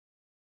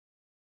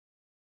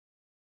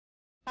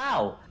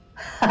How?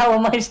 How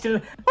am I still...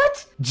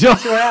 What?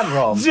 Just where I'm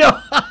wrong.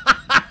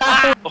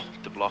 Oh,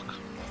 the block.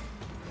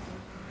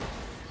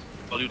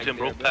 I'll do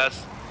Timbro,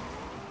 pass.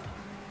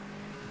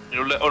 On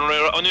your right.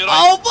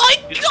 Oh my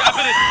He's god!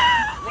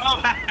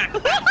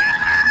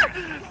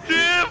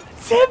 Tim!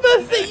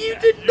 Timothy, you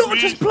did not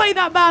just play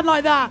that man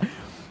like that!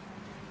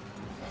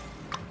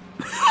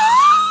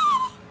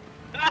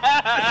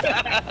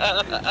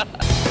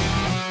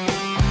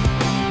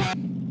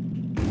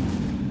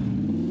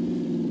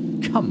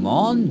 Come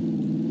on!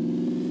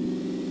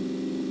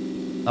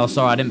 Oh,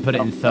 sorry, I didn't put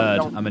it in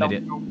third. I'm an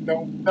idiot.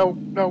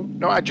 No,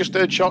 I just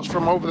heard shots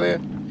from over there.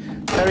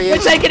 There he is.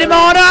 We're taking him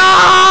on!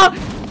 Oh!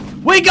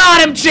 We got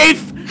him,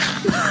 Chief!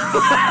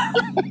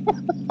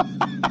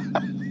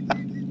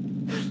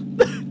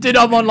 Dude,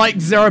 I'm on like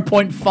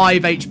 0.5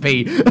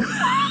 HP.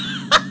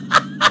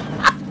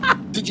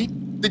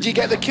 Did you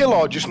get the kill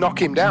or just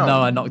knock him down?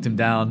 No, I knocked him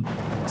down.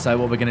 So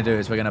what we're going to do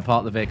is we're going to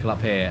park the vehicle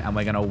up here and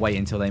we're going to wait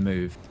until they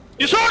move.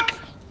 You suck!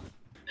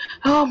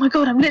 Oh my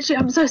god,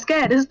 I'm so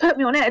scared. This has put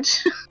me on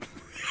edge.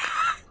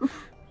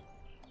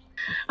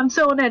 I'm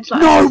so on edge.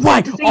 Like, No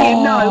way!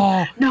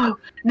 Oh.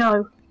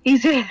 No,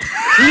 he's here.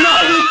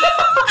 No!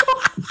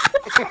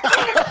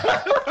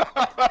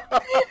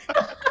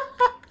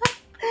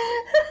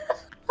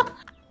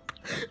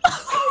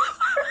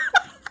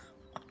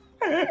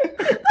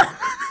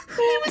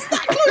 He was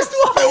that close to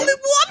a hole in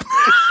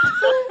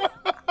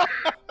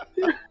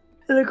one!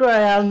 Look where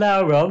I am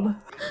now, Rob.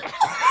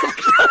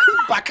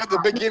 Back at the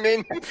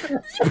beginning.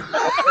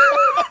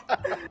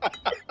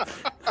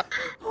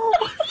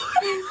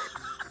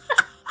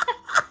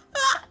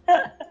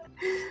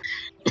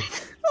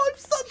 I'm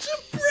such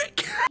a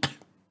prick.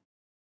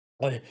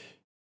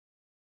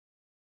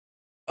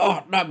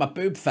 Oh no, my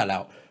boob fell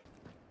out.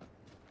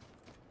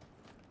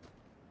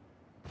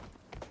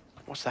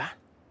 What's that?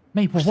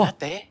 Mate, What's what?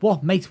 that there?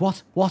 What, mate?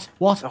 What? What?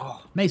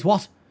 Oh. Mate,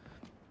 what?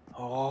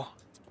 Oh.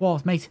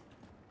 What, mate?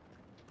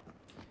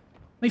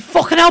 Mate,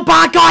 fucking hell,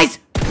 bad guys!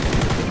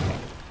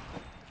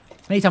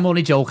 Mate, I'm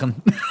only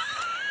joking.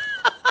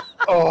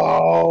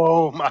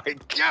 Oh my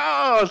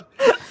god!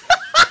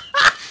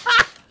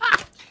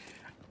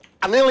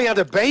 I nearly had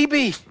a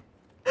baby.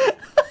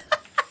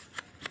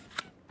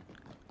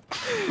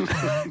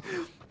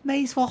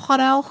 Mate, fucking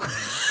hell.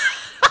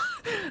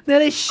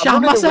 Nearly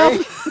shot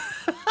myself.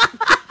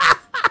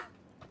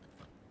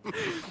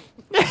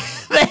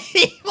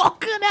 Mate,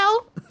 fucking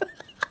hell.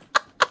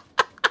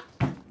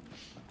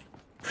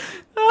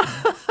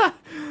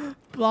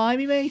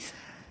 Blimey, mate.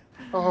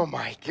 Oh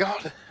my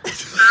god.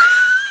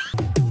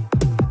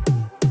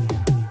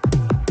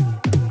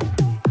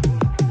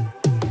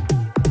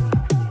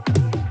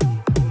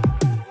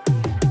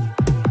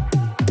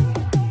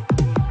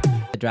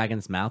 The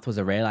dragon's mouth was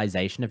a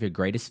realization of your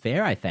greatest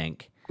fear, I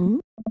think.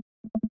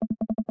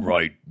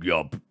 Right,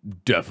 yup.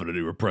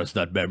 Definitely repress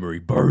that memory,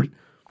 bird.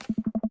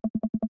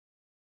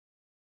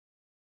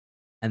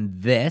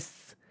 And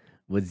this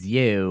was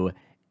you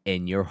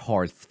in your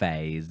horse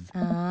phase.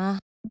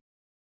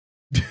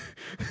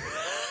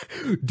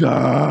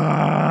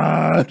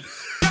 Dad!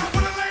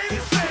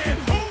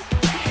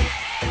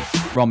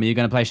 Rom, are you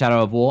going to play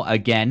Shadow of War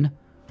again?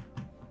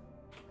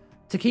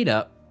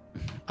 Takeda,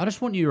 I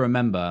just want you to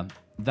remember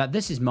that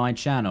this is my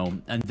channel,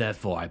 and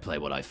therefore I play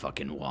what I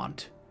fucking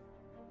want.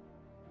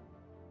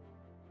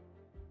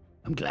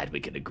 I'm glad we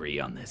can agree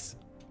on this.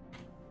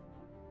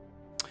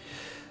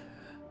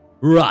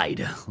 Right,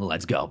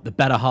 let's go. The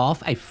better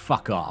half? Hey,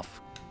 fuck off.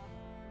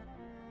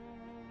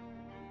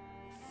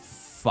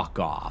 Fuck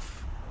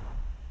off.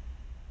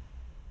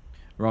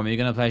 Rom, are you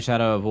going to play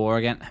Shadow of War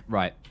again?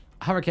 Right.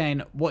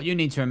 Hurricane, what you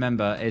need to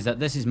remember is that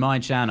this is my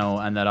channel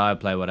and that I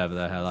play whatever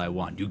the hell I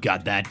want. You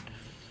got that?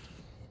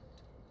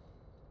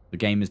 The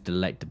game is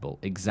delectable.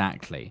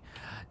 Exactly.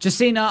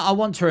 Jacina, I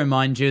want to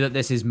remind you that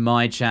this is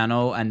my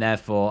channel and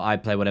therefore I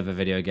play whatever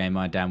video game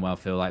I damn well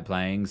feel like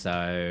playing. So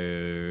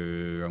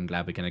I'm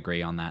glad we can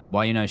agree on that.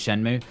 Why, you know,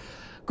 Shenmue?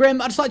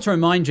 Grim, I'd just like to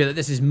remind you that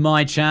this is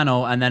my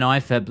channel and then I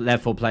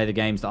therefore play the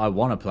games that I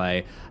want to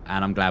play.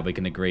 And I'm glad we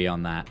can agree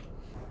on that.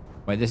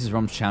 Wait, this is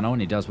Rom's channel and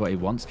he does what he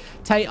wants.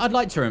 Tay, I'd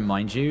like to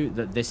remind you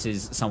that this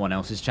is someone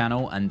else's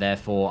channel and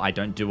therefore I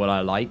don't do what I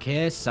like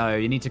here. So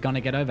you need to kind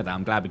of get over that.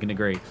 I'm glad we can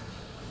agree.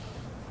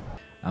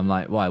 I'm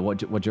like, why? What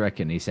do you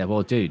reckon? He said,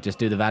 well, dude, just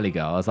do the Valley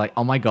Girl. I was like,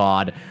 oh my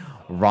god,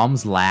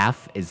 Rom's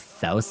laugh is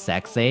so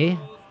sexy.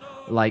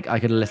 Like, I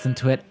could listen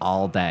to it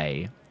all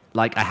day.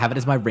 Like, I have it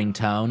as my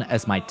ringtone,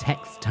 as my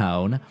text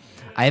tone.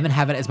 I even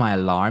have it as my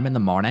alarm in the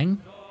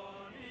morning.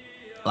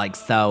 Like,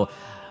 so,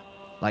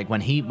 like,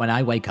 when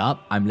I wake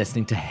up, I'm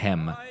listening to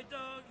him.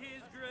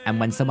 And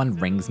when someone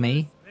rings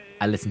me,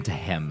 I listen to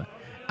him.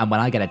 And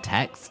when I get a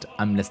text,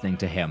 I'm listening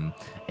to him.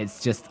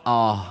 It's just,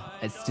 oh,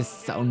 it's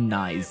just so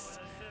nice.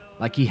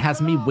 Like, he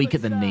has me weak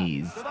at the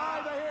knees.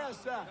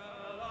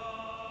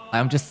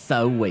 I'm just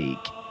so weak.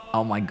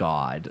 Oh my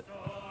god.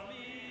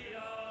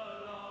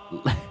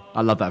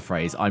 I love that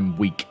phrase. I'm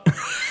weak.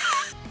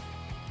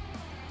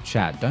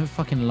 Chat, don't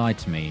fucking lie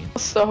to me.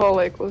 The whole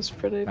like was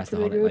pretty That's the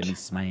good. whole, let me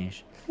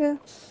smash. Yeah.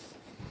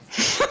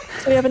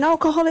 So we have an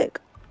alcoholic,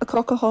 a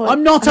cockaholic.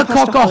 I'm not a and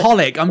pastaholic.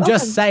 cockaholic. I'm Welcome.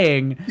 just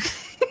saying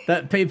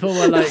that people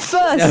were like, First.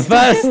 the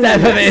first step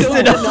of it is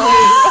to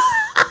not.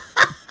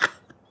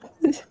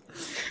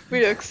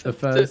 We accept The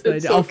first it.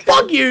 It's thing. Oh, okay.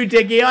 fuck you,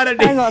 Diggy. I don't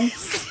need. Hang on.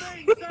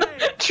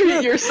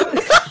 Treat yourself.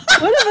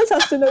 One of us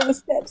has to know the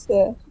steps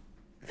here.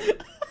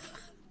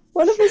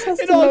 One of us has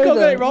You're to not a know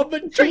cockaholic, them. Rob,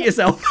 but treat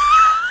yourself.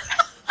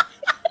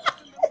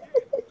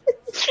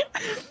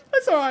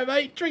 That's alright,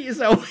 mate. Treat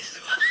yourself.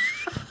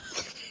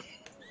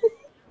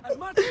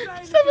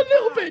 Just have a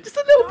little bit. Just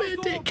a little bit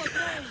of dick.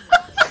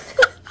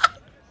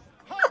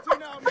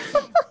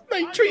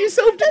 Mate, treat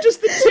yourself to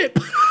just the tip.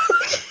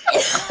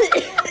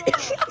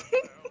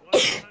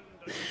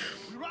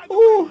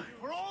 Oh.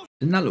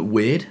 Doesn't that look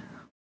weird?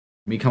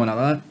 Me coming up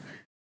like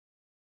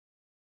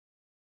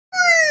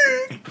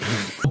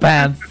that?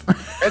 Pants.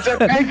 Is it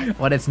pink?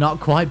 Well, it's not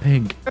quite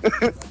pink.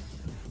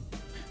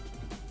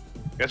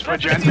 It's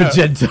magenta.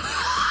 Magenta.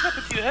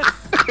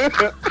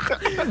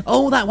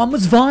 Oh, that one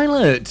was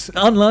violet.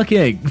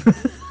 Unlucky.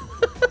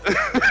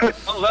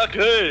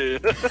 Unlucky.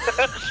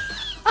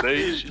 Do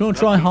you want to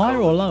try higher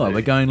or lower?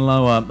 We're going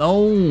lower.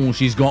 Oh,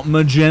 she's got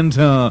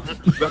magenta.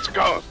 Let's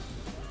go.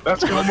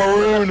 Let's go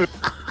maroon.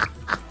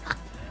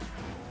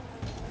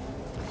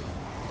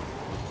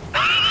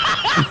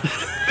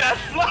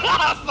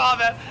 I saw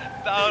that.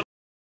 That was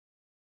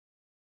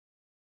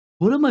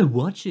What am I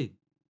watching?